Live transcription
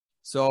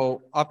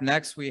So up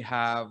next, we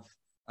have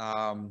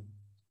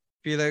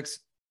Felix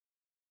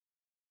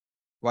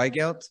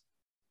Weigelt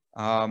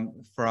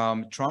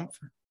from Trumpf.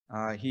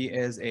 He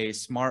is a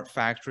smart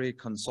factory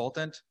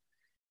consultant.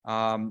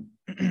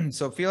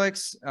 So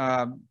Felix,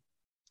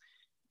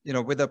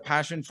 with a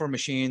passion for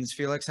machines,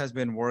 Felix has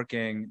been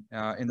working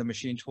in the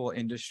machine tool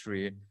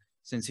industry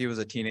since he was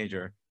a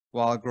teenager.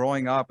 While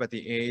growing up at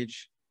the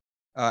edge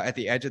of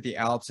the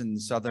Alps in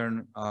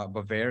southern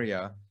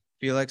Bavaria,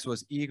 Felix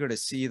was eager to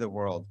see the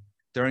world.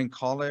 During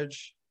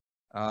college,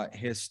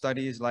 his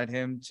studies led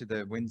him to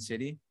the Wind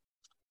City.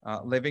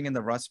 Living in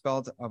the Rust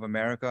Belt of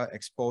America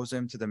exposed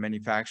him to the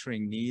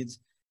manufacturing needs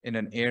in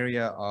an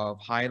area of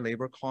high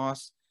labor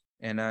costs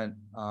and an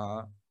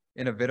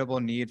inevitable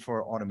need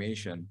for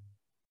automation.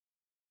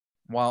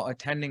 While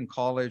attending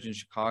college in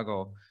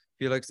Chicago,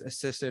 Felix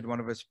assisted one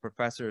of his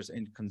professors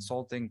in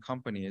consulting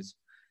companies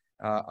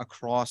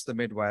across the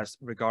Midwest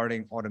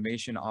regarding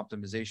automation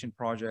optimization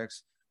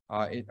projects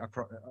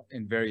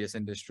in various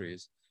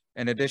industries.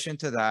 In addition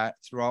to that,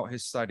 throughout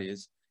his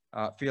studies,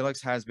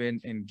 Felix has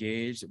been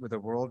engaged with a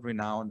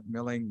world-renowned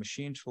milling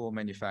machine tool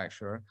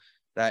manufacturer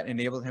that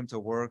enabled him to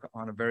work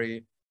on a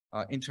very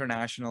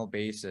international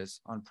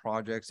basis on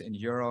projects in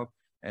Europe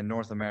and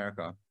North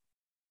America.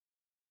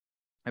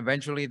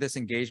 Eventually, this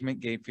engagement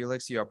gave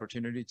Felix the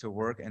opportunity to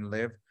work and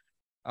live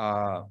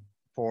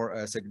for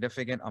a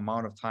significant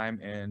amount of time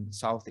in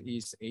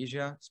Southeast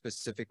Asia,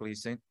 specifically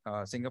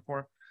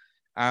Singapore.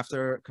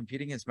 After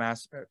completing his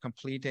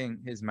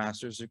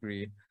master's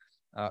degree,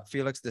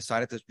 Felix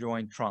decided to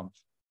join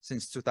Trumpf.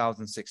 Since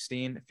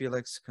 2016,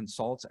 Felix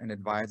consults and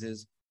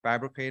advises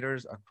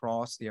fabricators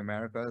across the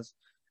Americas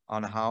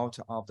on how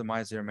to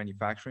optimize their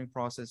manufacturing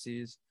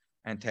processes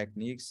and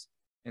techniques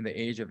in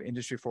the age of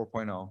Industry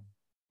 4.0.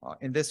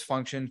 In this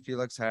function,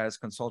 Felix has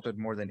consulted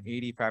more than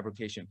 80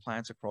 fabrication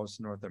plants across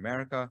North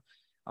America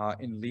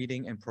in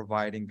leading and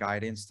providing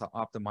guidance to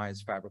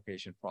optimize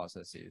fabrication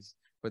processes.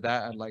 With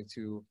that, I'd like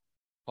to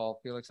call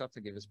Felix up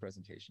to give his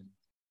presentation.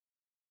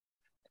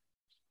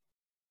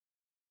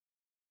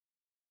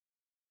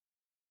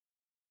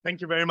 Thank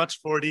you very much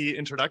for the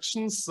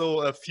introduction.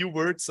 So a few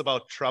words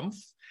about Trumpf.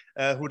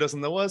 Who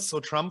doesn't know us?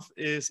 So Trumpf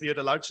we are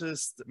the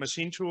largest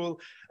machine tool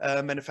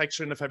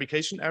manufacturer in the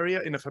fabrication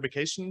area, in the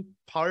fabrication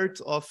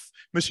part of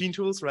machine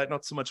tools, right?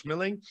 Not so much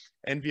milling.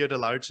 And we are the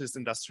largest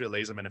industrial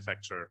laser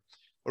manufacturer.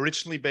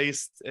 Originally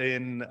based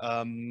in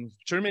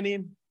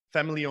Germany,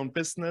 family-owned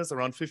business,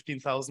 around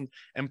 15,000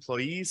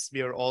 employees.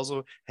 We are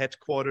also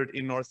headquartered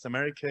in North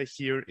America,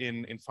 here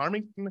in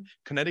Farmington,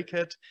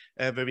 Connecticut,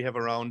 where we have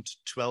around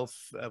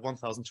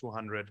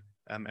 1,200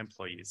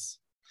 employees.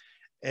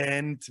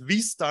 And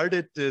we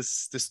started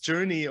this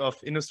journey of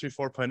Industry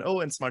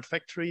 4.0 and smart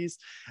factories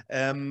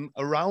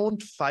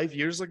around 5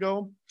 years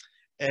ago.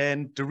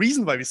 And the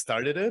reason why we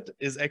started it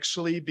is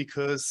actually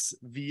because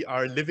we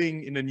are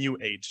living in a new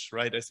age,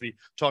 right? As we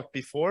talked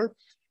before.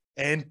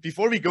 And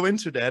before we go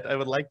into that, I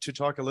would like to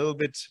talk a little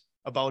bit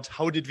about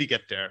how did we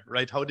get there,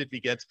 right? How did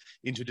we get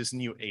into this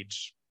new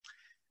age?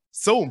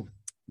 So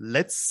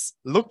let's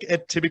look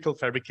at typical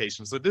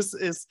fabrication. So this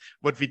is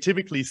what we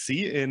typically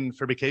see in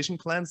fabrication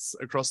plants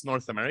across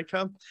North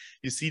America.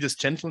 You see this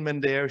gentleman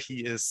there,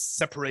 he is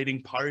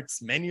separating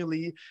parts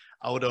manually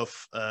out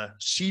of a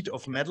sheet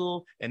of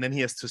metal, and then he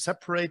has to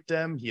separate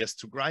them, he has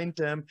to grind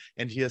them,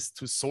 and he has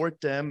to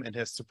sort them, and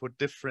has to put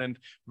different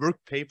work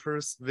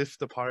papers with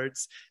the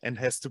parts, and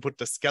has to put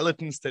the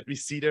skeletons that we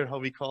see there, how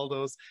we call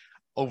those,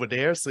 over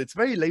there. So it's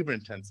very labor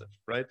intensive,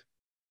 right?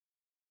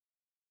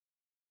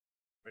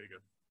 Very good.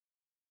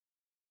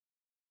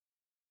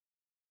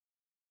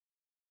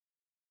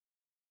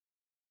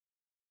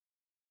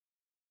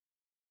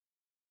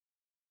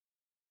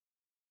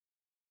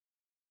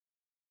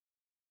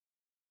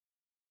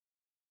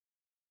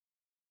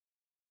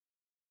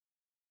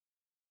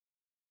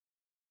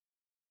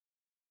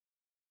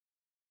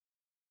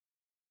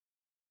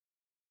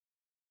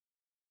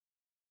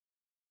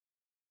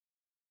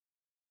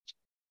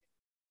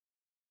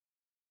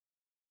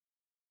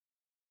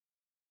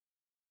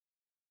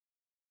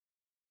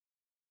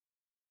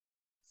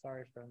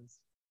 Sorry, friends.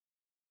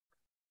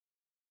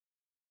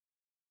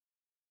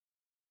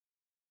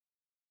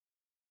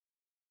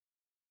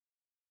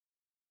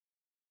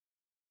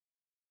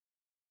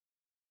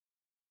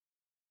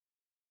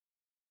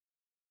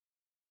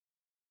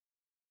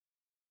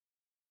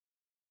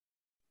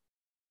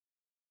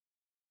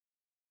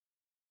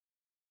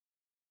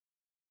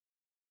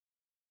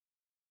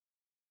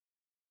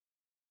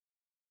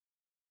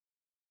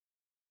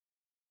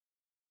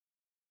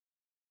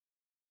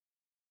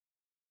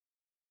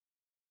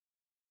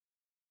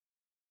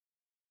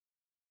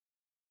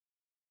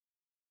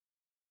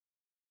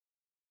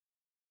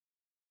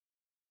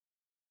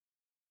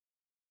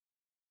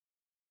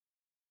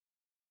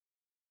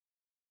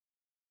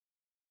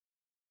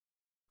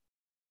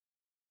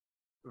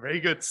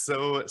 Very good.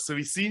 So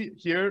we see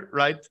here,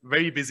 right,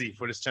 very busy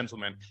for this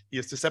gentleman. He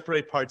has to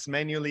separate parts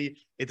manually.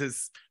 It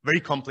is very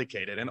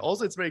complicated. And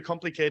also it's very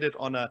complicated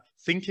on a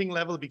thinking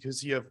level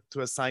because you have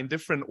to assign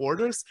different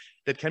orders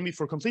that can be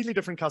for completely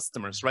different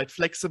customers, right?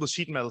 Flexible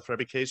sheet metal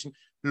fabrication,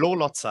 low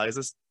lot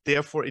sizes.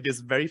 Therefore, it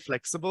is very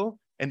flexible.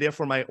 And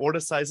therefore, my order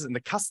sizes and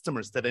the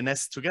customers that I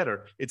nest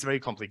together, it's very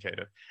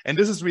complicated. And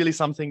this is really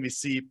something we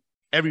see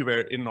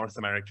everywhere in North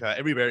America,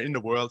 everywhere in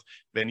the world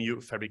when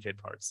you fabricate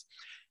parts.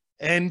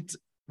 And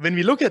when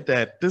we look at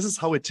that, this is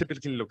how it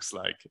typically looks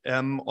like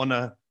on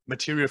a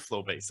material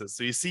flow basis.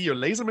 So you see your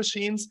laser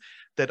machines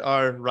that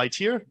are right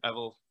here. I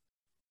will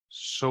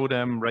show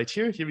them right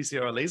here. Here we see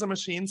our laser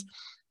machines.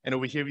 And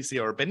over here we see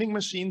our bending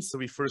machines. So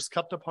we first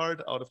cut the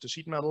part out of the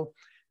sheet metal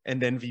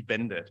and then we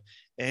bend it.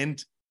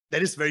 And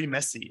that is very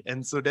messy.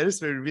 And so that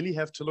is where we really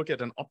have to look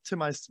at an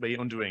optimized way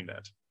on doing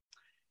that.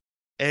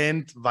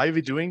 And why are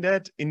we doing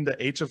that in the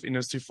age of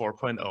Industry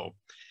 4.0?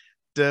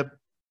 The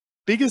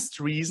biggest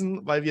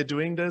reason why we are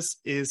doing this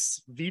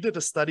is we did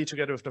a study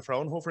together with the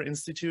Fraunhofer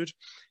Institute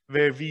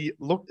where we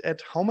looked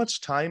at how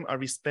much time are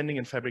we spending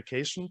in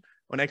fabrication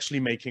on actually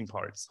making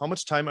parts? How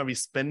much time are we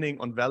spending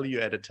on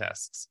value-added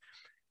tasks?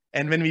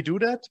 And when we do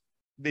that,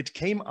 it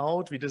came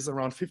out, we did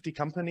around 50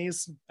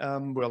 companies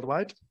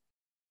worldwide,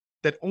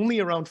 that only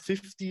around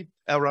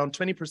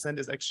 20%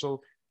 is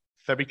actual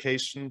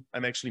fabrication.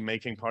 I'm actually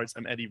making parts,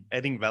 I'm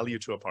adding value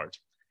to a part.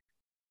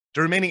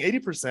 The remaining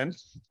 80%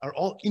 are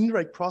all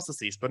indirect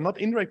processes, but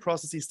not indirect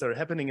processes that are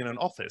happening in an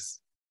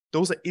office.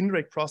 Those are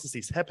indirect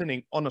processes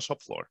happening on a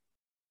shop floor,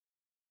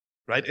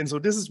 right? And so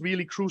this is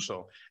really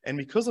crucial. And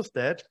because of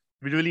that,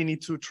 we really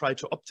need to try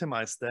to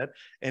optimize that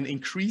and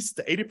increase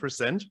the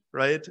 80%,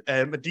 right?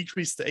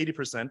 Decrease the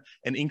 80%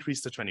 and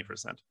increase the 20%.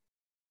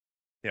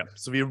 Yeah,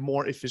 so we are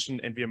more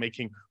efficient and we are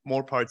making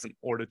more parts in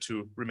order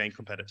to remain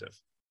competitive.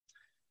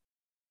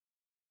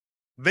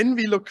 When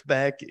we look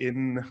back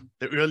in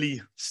the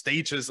early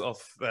stages of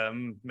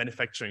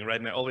manufacturing, right,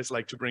 and I always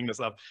like to bring this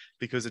up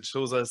because it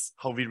shows us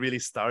how we really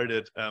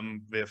started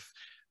with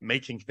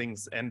making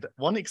things. And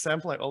one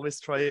example I always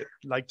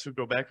like to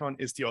go back on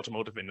is the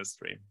automotive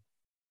industry.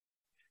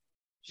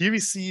 Here we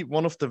see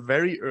one of the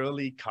very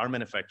early car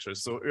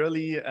manufacturers. So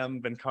early,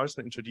 when cars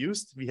were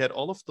introduced, we had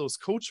all of those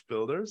coach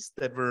builders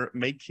that were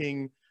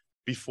making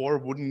before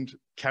wooden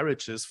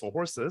carriages for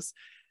horses,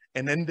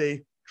 and then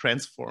they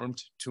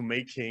transformed to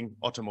making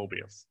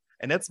automobiles.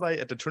 And that's why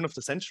at the turn of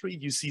the century,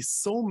 you see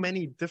so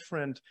many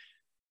different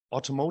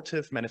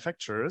automotive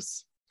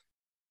manufacturers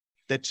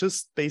that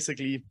just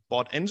basically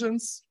bought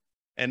engines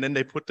and then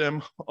they put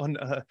them on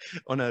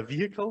a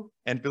vehicle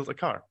and built a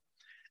car.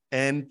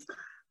 And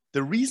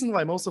the reason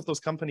why most of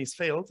those companies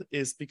failed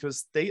is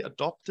because they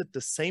adopted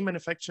the same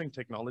manufacturing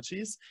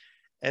technologies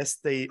as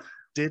they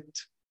did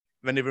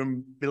when they were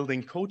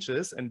building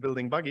coaches and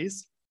building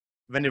buggies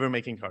when they were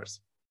making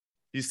cars.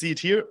 You see it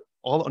here,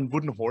 all on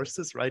wooden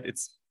horses, right?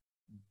 It's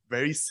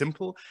very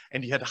simple,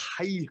 and you had a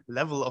high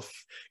level of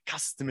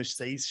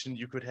customization.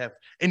 You could have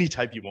any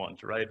type you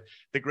want, right?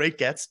 The Great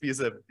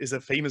Gatsby is a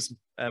famous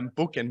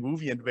book and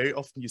movie, and very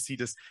often you see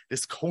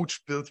this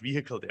coach-built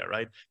vehicle there,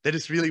 right? That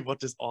is really what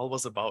this all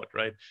was about,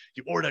 right?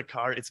 You order a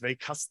car, it's very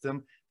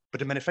custom, but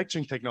the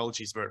manufacturing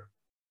technologies were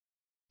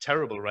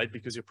terrible, right?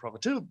 Because your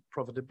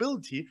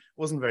profitability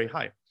wasn't very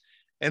high.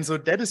 And so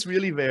that is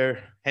really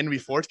where Henry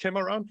Ford came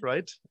around,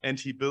 right? And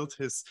he built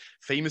his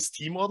famous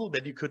T model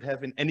that you could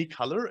have in any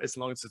color as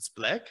long as it's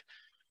black.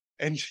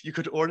 And you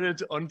could order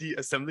it on the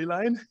assembly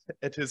line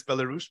at his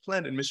Belarus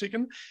plant in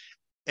Michigan.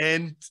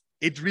 And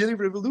it really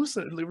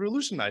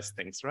revolutionized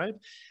things, right?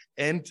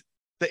 And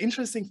the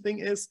interesting thing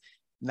is,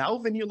 now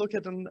when you look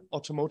at an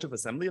automotive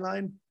assembly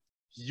line,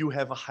 you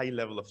have a high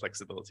level of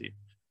flexibility,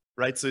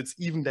 right? So it's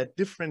even that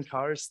different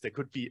cars, there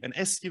could be an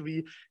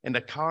SUV and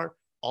a car,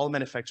 all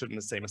manufactured in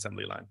the same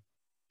assembly line,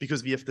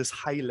 because we have this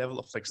high level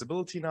of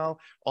flexibility now,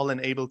 all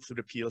enabled through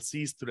the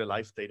PLCs, through the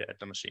live data at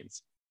the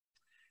machines.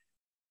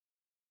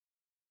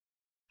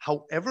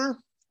 However,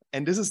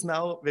 and this is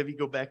now where we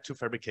go back to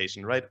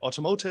fabrication, right?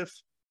 Automotive,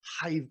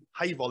 high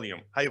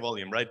volume,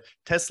 right?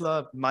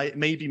 Tesla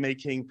may be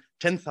making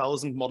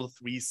 10,000 Model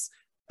 3s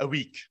a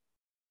week,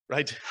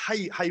 right?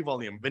 High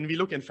volume. When we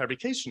look in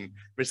fabrication,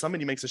 where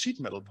somebody makes a sheet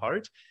metal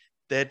part,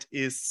 that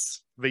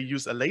is, they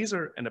use a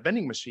laser and a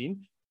bending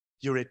machine,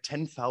 you're at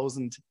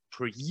 10,000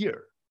 per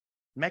year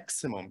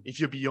maximum.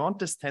 If you're beyond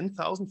this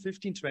 10,000,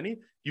 15, 20,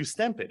 you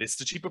stamp it. It's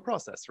the cheaper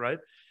process, right?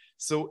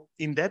 So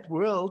in that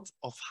world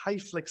of high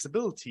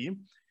flexibility,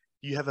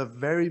 you have a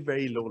very,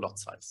 very low lot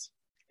size.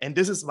 And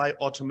this is why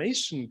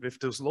automation with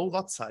those low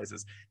lot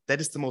sizes, that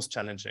is the most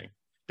challenging.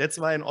 That's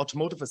why an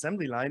automotive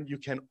assembly line, you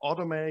can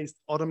automate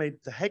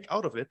the heck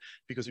out of it,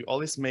 because you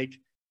always make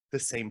the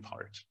same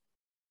part,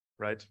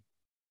 right?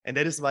 And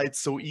that is why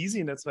it's so easy,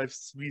 and that's why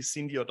we've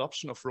seen the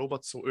adoption of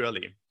robots so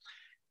early.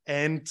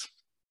 And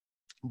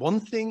one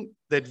thing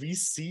that we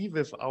see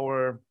with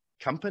our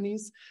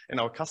companies and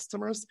our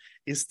customers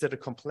is that the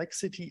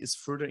complexity is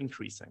further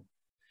increasing.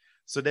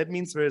 So that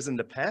means, whereas in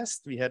the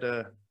past we had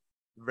a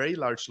very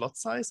large lot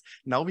size.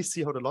 Now we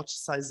see how the lot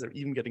sizes are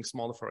even getting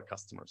smaller for our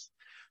customers.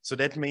 So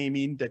that may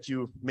mean that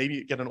you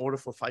maybe get an order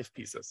for 5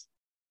 pieces.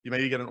 You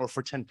maybe get an order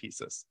for 10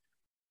 pieces.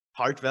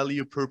 Part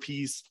value per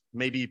piece,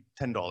 maybe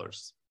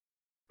 $10,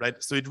 right?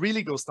 So it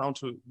really goes down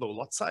to low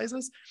lot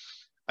sizes.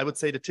 I would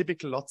say the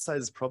typical lot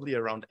size is probably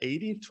around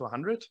 80 to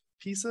 100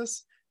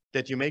 pieces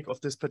that you make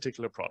of this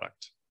particular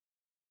product.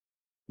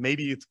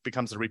 Maybe it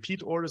becomes a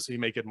repeat order, so you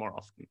make it more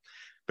often.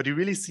 But you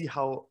really see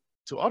how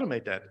to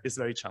automate that is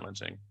very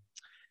challenging.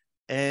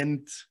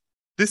 And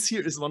this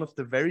here is one of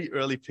the very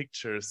early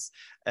pictures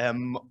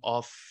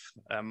of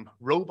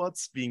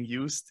robots being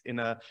used in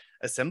an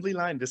assembly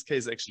line, in this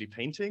case actually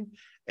painting.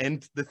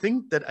 And the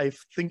thing that I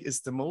think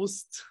is the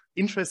most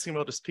interesting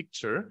about this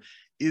picture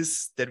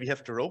is that we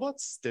have the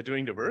robots, they're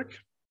doing the work,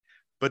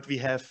 but we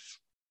have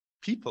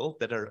people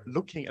that are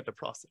looking at the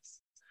process,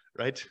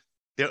 right?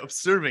 They're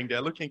observing,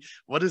 they're looking,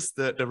 what is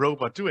the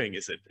robot doing?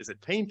 Is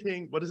it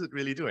painting? What is it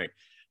really doing?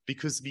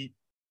 Because we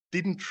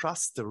didn't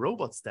trust the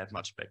robots that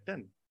much back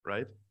then,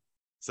 right?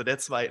 So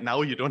that's why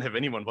now you don't have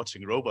anyone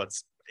watching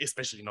robots,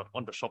 especially not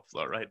on the shop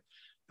floor, right?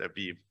 That'd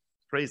be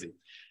crazy.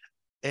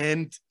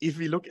 And if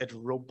we look at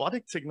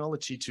robotic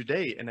technology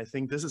today, and I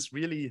think this is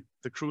really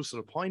the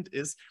crucial point,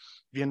 is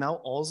we are now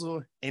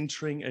also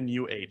entering a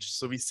new age.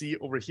 So we see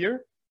over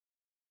here,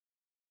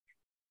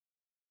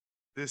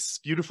 this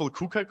beautiful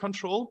KUKA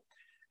control,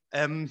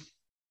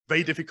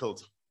 very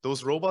difficult.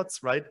 Those robots,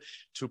 right?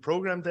 To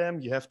program them,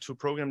 you have to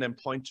program them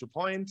point to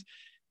point,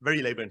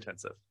 very labor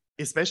intensive.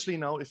 Especially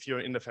now if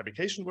you're in the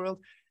fabrication world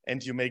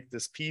and you make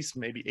this piece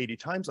maybe 80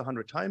 times,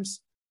 100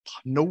 times,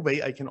 no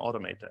way I can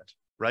automate that,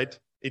 right?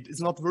 It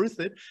is not worth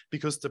it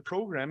because the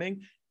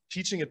programming,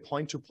 teaching it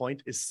point to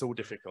point is so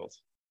difficult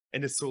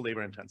and it's so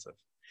labor intensive.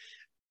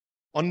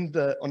 On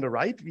the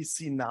right, we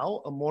see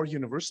now a more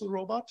universal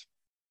robot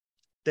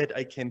that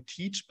I can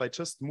teach by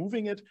just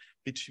moving it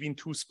between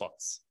 2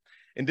 spots.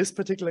 In this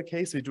particular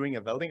case, we're doing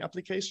a welding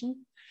application.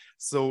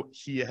 So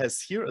he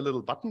has here a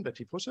little button that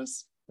he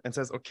pushes and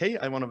says, okay,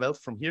 I want to weld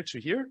from here to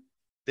here.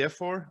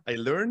 Therefore, I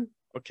learn,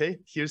 okay,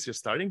 here's your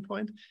starting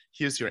point,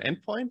 here's your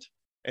end point,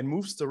 and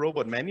moves the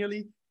robot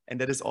manually.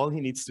 And that is all he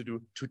needs to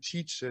do to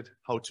teach it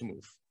how to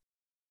move.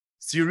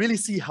 So you really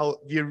see how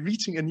we are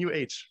reaching a new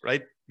age,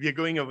 right? We are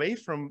going away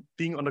from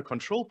being on the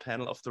control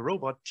panel of the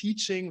robot,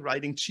 teaching,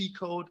 writing G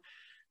code,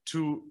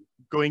 to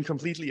going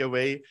completely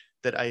away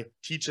that I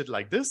teach it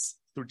like this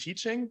through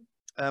teaching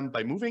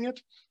by moving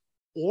it.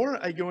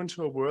 Or I go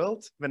into a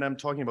world when I'm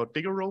talking about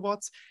bigger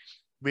robots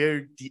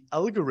where the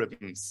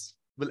algorithms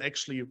will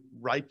actually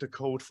write the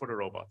code for the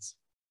robots.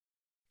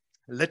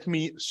 Let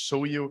me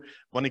show you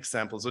one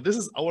example. So this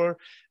is our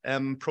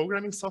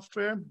programming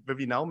software where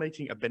we're now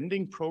making a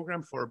bending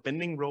program for a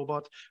bending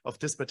robot of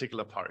this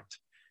particular part.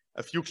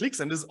 A few clicks,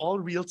 and this is all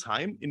real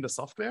time in the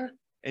software.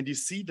 And you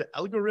see the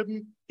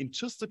algorithm in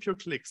just a few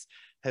clicks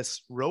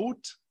has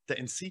wrote the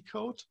NC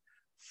code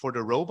for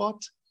the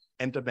robot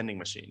and the bending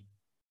machine.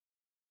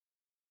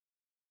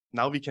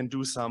 Now we can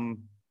do some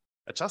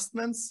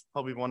adjustments,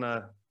 how we want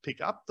to pick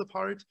up the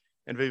part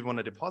and where we want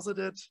to deposit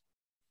it.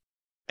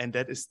 And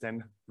that is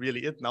then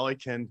really it. Now I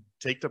can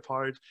take the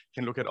part,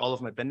 can look at all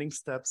of my bending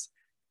steps,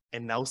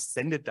 and now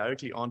send it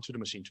directly onto the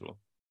machine tool.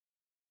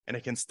 And I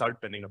can start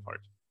bending the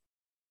part.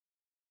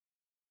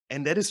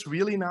 And that is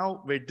really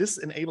now where this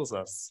enables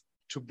us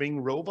to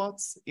bring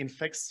robots in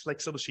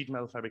flexible sheet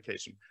metal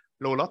fabrication.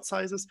 Low lot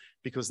sizes,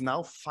 because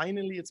now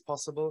finally it's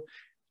possible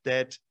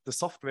that the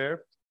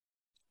software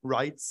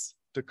writes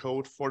the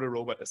code for the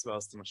robot as well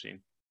as the machine.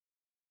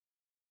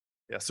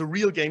 Yeah, so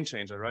real game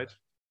changer, right?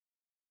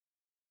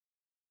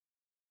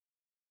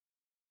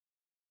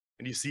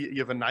 And you see, you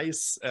have a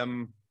nice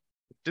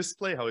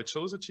display, how it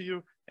shows it to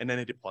you, and then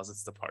it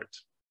deposits the part.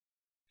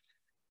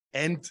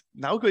 And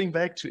now going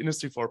back to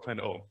Industry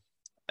 4.0,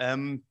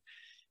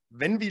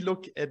 when we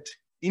look at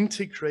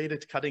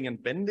integrated cutting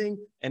and bending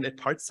and at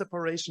part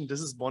separation,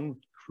 this is one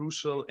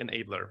crucial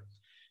enabler.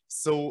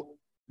 So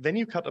when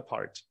you cut a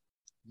part,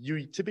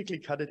 you typically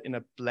cut it in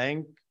a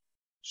blank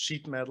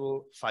sheet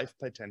metal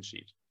 5x10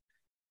 sheet.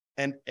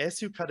 And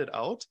as you cut it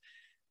out,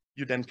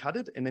 you then cut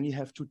it and then you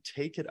have to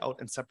take it out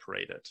and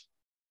separate it.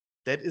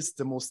 That is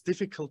the most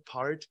difficult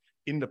part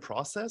in the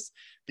process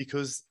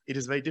because it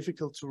is very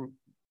difficult to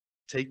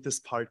take this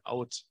part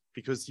out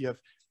because you have,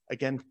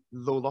 again,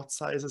 low lot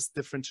sizes,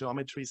 different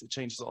geometries, it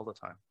changes all the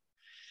time.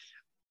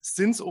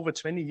 Since over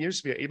 20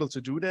 years, we are able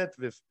to do that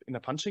in a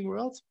punching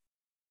world,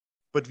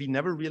 but we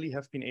never really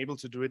have been able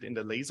to do it in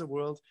the laser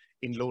world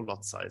in low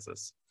lot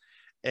sizes.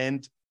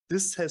 And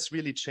this has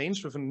really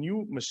changed with a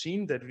new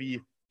machine that we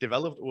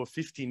developed over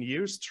 15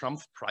 years.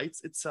 Trumpf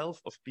prides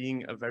itself of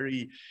being a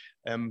very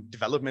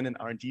development and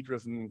R&D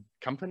driven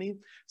company.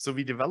 So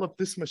we developed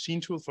this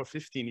machine tool for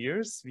 15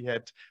 years. We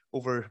had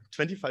over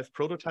 25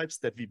 prototypes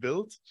that we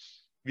built.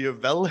 We are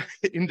well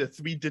in the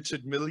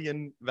 3-digit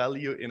million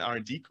value in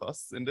R&D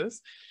costs in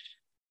this.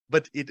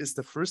 But it is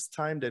the first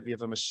time that we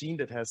have a machine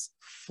that has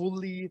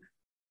fully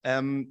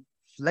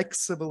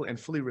flexible and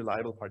fully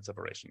reliable part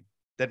separation.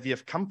 That we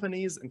have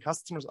companies and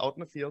customers out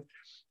in the field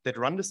that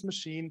run this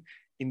machine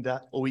in the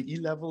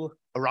OEE level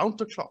around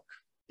the clock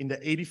in the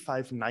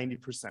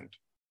 85–90%,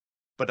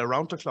 but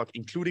around the clock,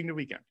 including the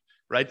weekend,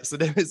 right? So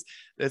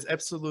that's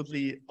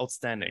absolutely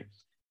outstanding.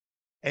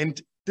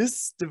 And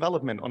this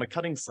development on a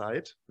cutting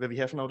side, where we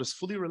have now this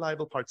fully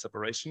reliable part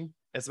separation,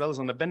 as well as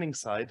on the bending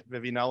side,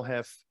 where we now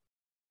have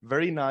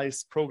very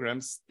nice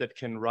programs that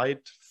can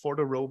write for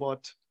the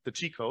robot the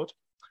G code,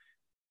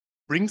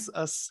 brings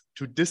us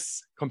to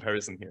this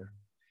comparison here.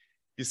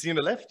 You see on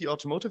the left, the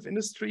automotive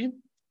industry,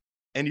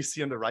 and you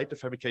see on the right, the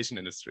fabrication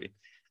industry.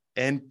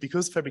 And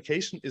because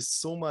fabrication is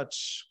so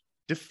much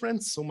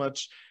different, so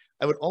much,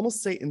 I would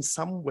almost say in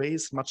some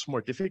ways, much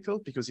more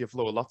difficult because you have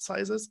lower lot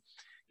sizes,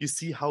 you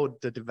see how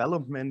the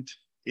development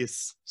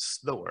is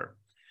slower.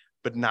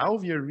 But now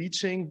we are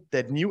reaching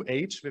that new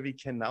age where we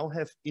can now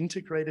have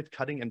integrated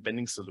cutting and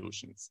bending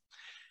solutions.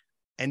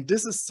 And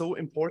this is so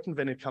important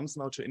when it comes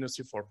now to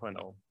Industry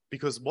 4.0,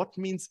 because what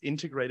means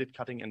integrated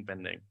cutting and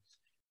bending?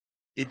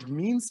 It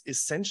means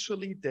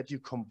essentially that you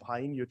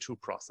combine your two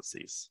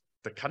processes,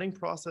 the cutting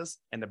process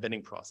and the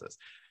bending process.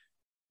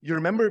 You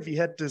remember we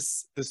had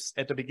this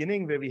at the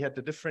beginning where we had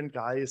the different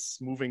guys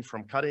moving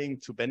from cutting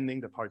to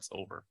bending the parts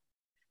over.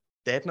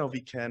 That now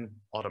we can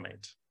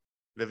automate,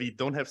 where we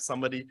don't have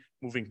somebody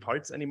moving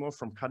parts anymore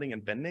from cutting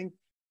and bending.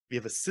 We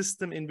have a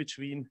system in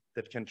between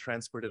that can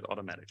transport it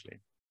automatically.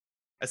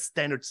 A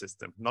standard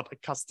system, not a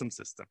custom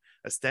system.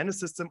 A standard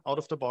system out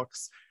of the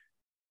box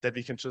that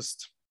we can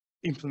just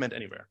implement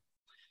anywhere.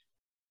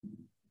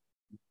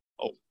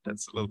 Oh,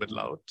 that's a little bit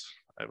loud.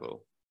 I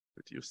will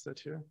reduce that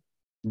here.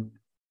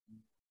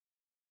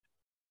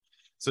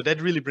 So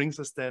that really brings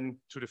us then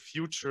to the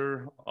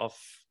future of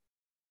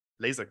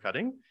laser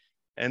cutting.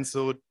 And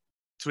so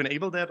to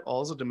enable that,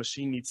 also the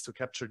machine needs to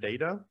capture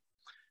data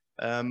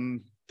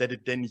that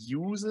it then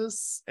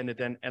uses, and it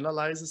then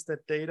analyzes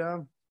that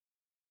data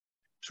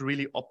to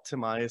really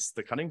optimize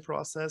the cutting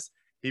process.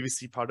 Here we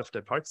see part of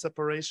the part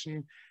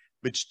separation,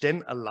 which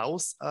then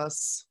allows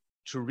us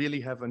to really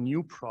have a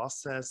new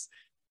process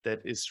that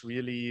is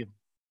really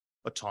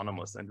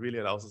autonomous and really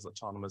allows us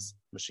autonomous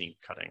machine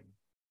cutting.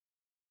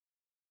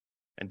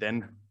 And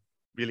then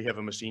really have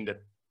a machine that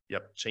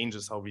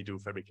changes how we do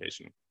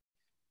fabrication.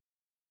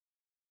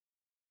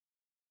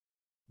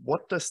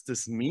 What does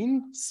this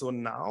mean? So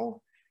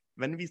now,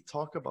 when we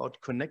talk about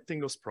connecting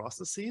those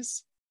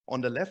processes, on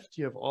the left,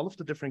 you have all of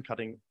the different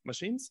cutting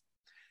machines,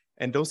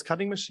 and those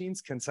cutting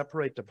machines can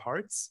separate the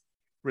parts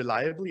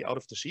reliably out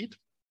of the sheet.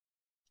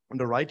 On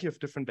the right, you have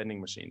different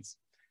bending machines.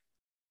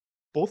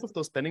 Both of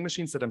those bending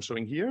machines that I'm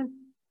showing here,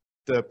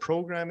 the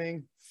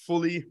programming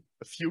fully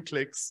a few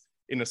clicks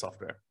in the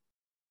software.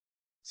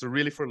 So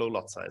really for low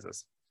lot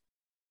sizes.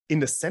 In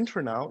the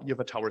center now, you have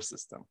a tower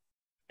system.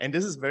 And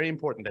this is very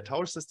important. The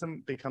tower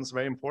system becomes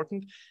very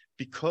important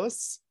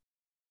because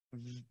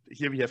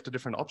here we have the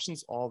different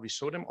options, we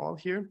show them all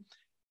here.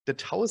 The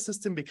tower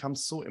system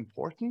becomes so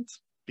important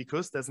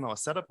because there's now a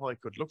setup how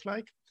it could look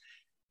like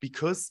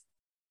because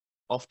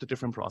of the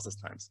different process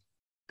times.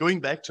 Going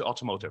back to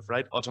automotive,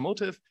 right?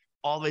 Automotive,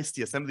 always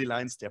the assembly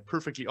lines, they're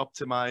perfectly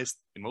optimized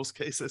in most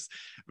cases,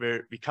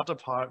 where we cut a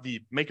part,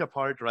 we make a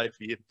part, right?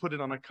 We put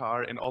it on a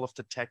car and all of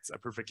the tags are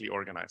perfectly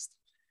organized.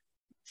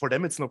 For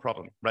them, it's no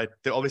problem, right?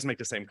 They always make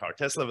the same car.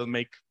 Tesla will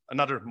make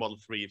another Model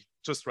 3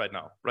 just right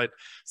now, right?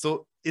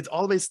 So it's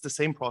always the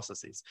same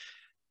processes.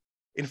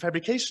 In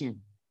fabrication,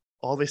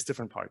 always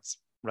different parts,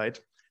 right?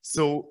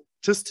 So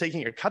just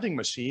taking a cutting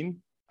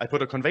machine, I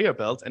put a conveyor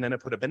belt and then I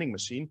put a bending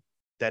machine,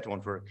 that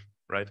won't work,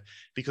 right?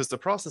 Because the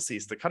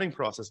processes, the cutting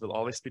process will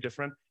always be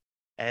different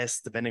as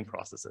the bending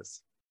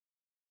processes,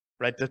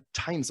 right? The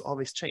times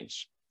always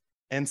change.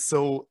 And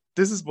so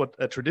this is what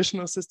a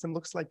traditional system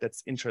looks like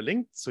that's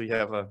interlinked. So you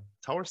have a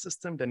tower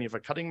system, then you have a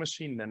cutting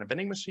machine, then a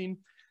bending machine.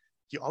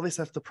 You always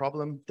have the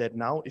problem that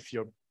now if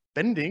you're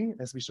bending,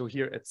 as we show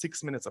here, at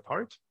 6 minutes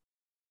apart,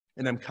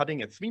 and I'm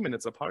cutting at 3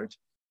 minutes apart,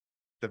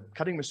 the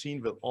cutting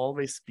machine will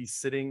always be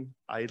sitting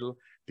idle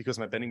because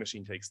my bending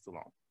machine takes too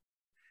long.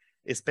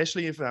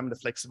 Especially if I'm in a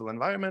flexible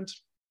environment,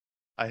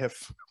 I have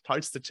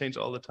parts to change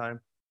all the time,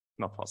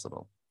 not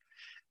possible.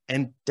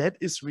 And that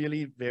is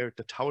really where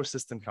the tower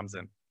system comes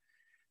in.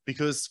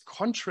 Because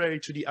contrary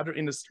to the other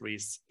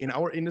industries, in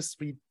our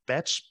industry,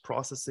 batch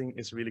processing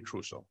is really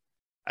crucial.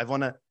 I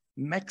want to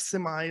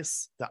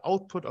maximize the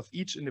output of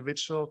each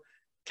individual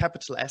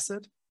capital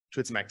asset to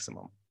its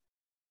maximum.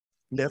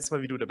 That's why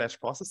we do the batch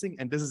processing,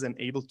 and this is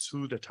enabled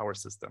to the tower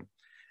system.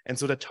 And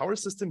so the tower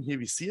system, here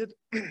we see it.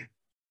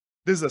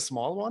 This is a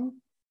small one.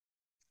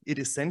 It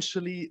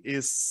essentially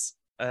is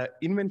an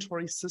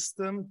inventory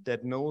system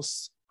that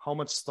knows how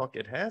much stock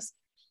it has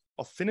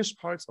of finished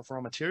parts of raw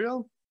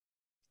material,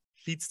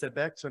 feeds that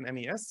back to an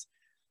MES,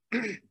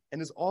 and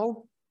is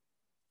all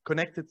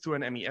connected to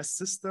an MES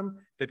system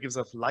that gives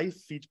us live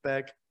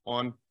feedback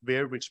on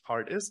where which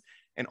part is,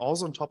 and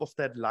also on top of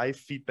that, live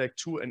feedback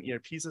to an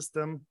ERP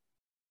system,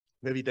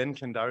 where we then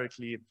can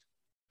directly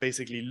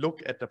basically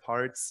look at the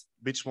parts,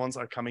 which ones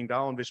are coming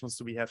down, which ones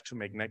do we have to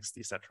make next,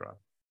 etc.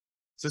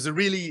 So it's a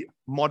really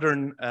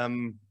modern,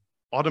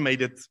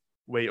 automated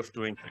way of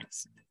doing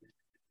things.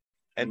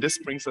 And this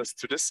brings us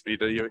to this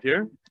video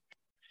here.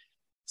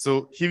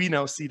 So here we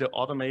now see the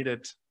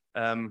automated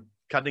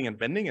cutting and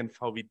bending and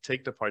how we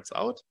take the parts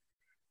out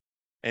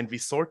and we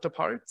sort the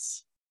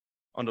parts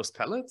on those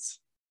pallets.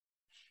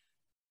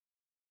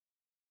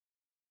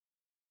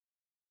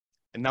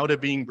 And now they're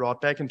being brought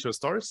back into a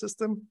storage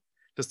system.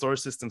 The storage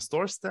system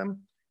stores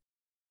them.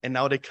 And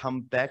now they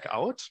come back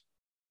out.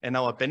 And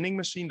now a bending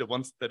machine, the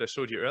ones that I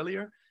showed you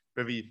earlier,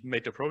 where we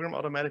made the program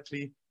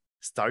automatically,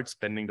 starts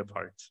bending the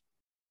parts.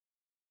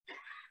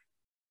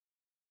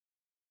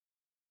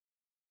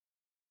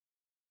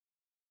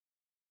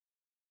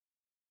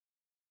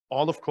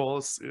 All of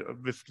course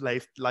with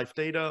live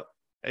data,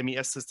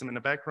 MES system in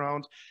the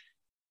background.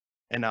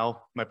 And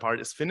now my part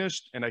is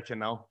finished and I can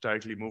now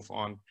directly move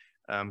on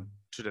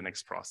to the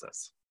next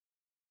process.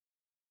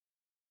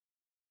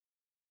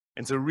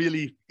 And so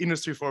really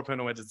Industry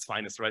 4.0 at its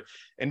finest, right?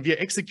 And we are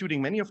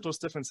executing many of those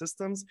different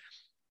systems.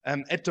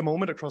 At the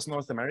moment across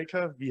North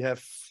America, we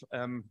have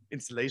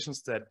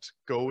installations that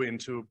go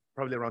into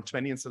probably around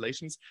 20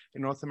 installations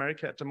in North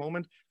America at the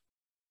moment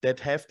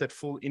that have that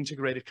full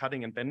integrated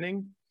cutting and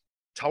bending.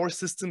 Tower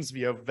systems,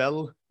 we are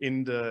well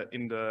in the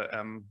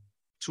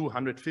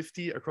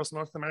 250 across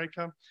North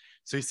America.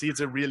 So you see it's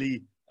a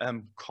really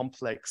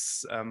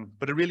complex,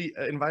 but a really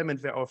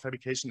environment where our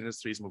fabrication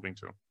industry is moving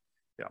to.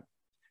 Yeah.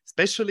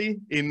 Especially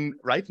in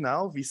right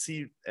now, we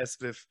see as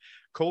with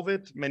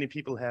COVID, many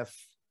people have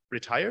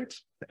retired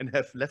and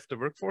have left the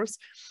workforce.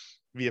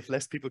 We have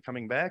less people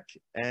coming back,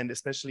 and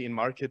especially in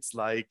markets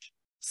like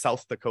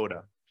South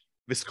Dakota,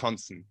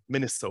 Wisconsin,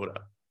 Minnesota,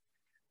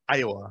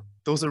 Iowa.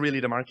 Those are really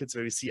the markets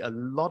where we see a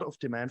lot of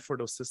demand for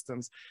those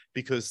systems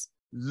because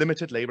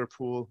limited labor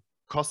pool,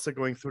 costs are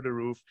going through the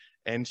roof,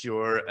 and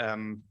your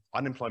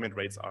unemployment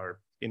rates are,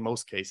 in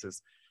most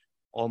cases,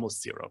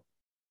 almost zero.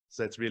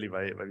 So that's really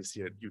why we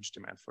see a huge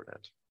demand for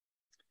that.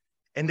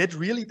 And that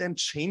really then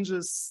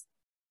changes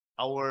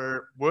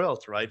our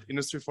world, right?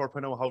 Industry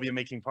 4.0, how we are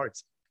making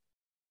parts.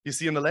 You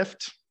see on the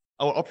left,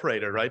 our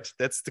operator, right?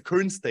 That's the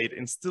current state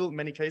in still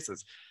many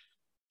cases.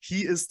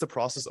 He is the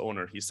process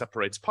owner. He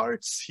separates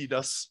parts. He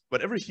does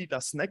whatever he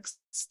does next.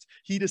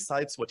 He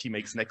decides what he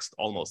makes next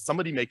almost.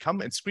 Somebody may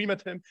come and scream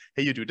at him,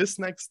 hey, you do this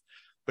next.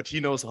 But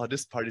he knows how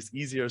this part is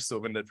easier. So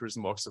when that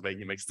person walks away,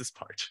 he makes this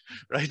part,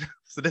 right?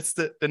 So that's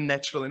the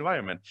natural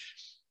environment.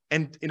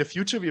 And in the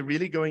future, we're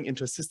really going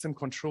into a system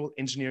control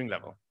engineering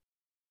level.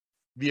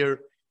 We are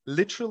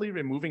literally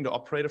removing the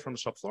operator from the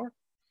shop floor.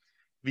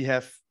 We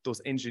have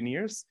those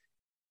engineers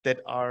that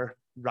are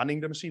running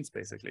the machines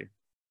basically.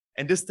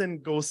 And this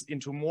then goes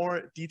into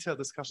more detailed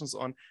discussions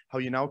on how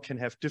you now can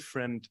have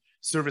different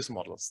service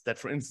models that,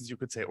 for instance, you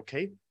could say,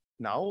 okay,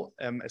 now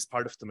as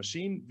part of the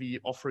machine, we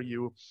offer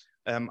you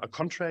a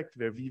contract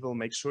where we will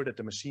make sure that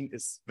the machine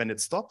is, when it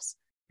stops,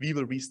 we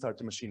will restart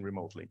the machine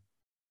remotely,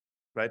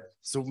 right?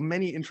 So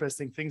many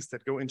interesting things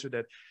that go into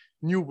that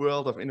new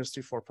world of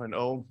Industry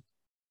 4.0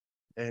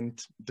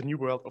 and the new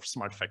world of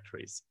smart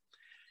factories.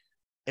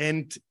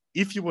 And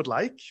if you would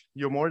like,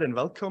 you're more than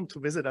welcome to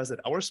visit us at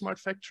our smart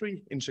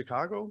factory in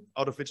Chicago,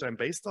 out of which I'm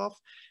based off.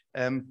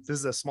 This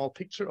is a small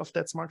picture of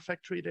that smart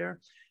factory there.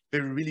 They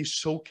really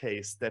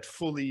showcase that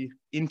fully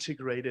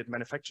integrated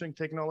manufacturing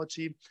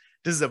technology.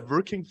 This is a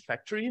working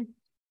factory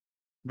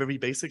where we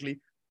basically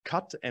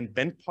cut and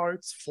bend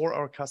parts for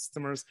our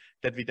customers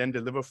that we then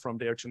deliver from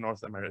there to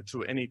North America,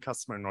 to any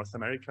customer in North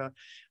America,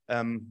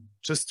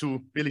 just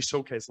to really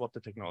showcase what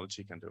the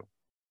technology can do.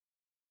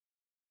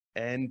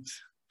 And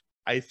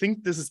I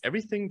think this is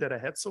everything that I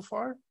had so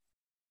far.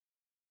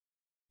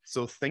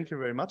 So thank you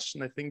very much.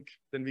 And I think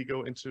then we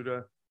go into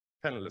the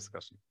panel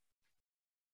discussion.